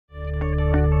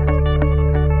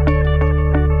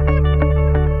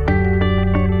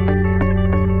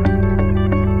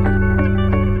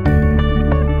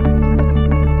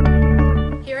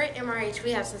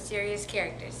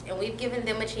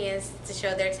chance to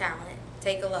show their talent.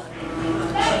 Take a look.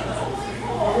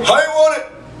 How you want it?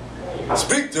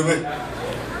 Speak to me.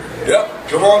 Yep,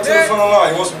 come on to the front of the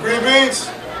line. You want some green beans?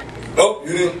 Nope,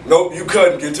 you didn't. Nope, you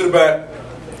couldn't. Get to the back.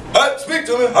 Hey, speak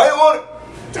to me. How you want it?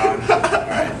 Done.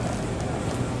 Alright.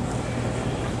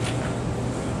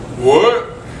 What?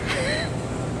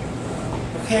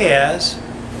 Okay, Az,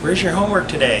 where's your homework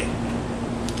today?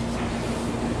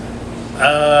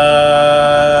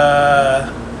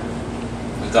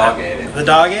 The dog ate it. The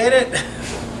dog ate it?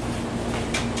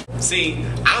 See,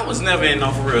 I was never in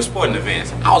no for real sporting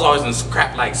events. I was always in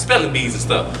crap like spelling bees and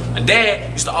stuff. My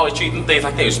dad used to always treat them things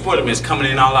like they were sporting events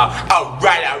coming in all out.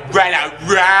 Alright, alright,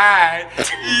 alright.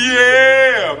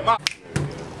 Yeah.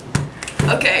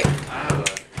 Okay.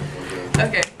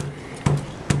 Okay.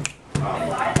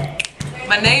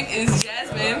 My name is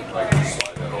Jasmine.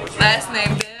 Last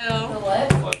name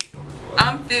Bell.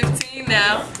 I'm 15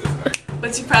 now,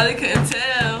 but you probably couldn't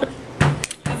tell,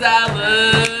 'cause I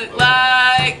look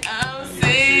like I'm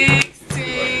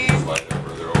 16.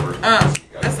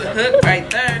 That's a hook right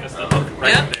there. That's the hook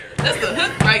right Yep, there. that's the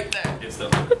hook right there. It's the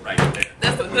hook right there.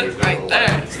 That's the hook right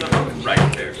there. It's the hook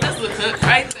right there. That's the hook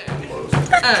right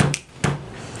there.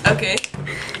 Okay.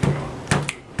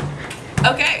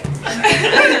 Okay.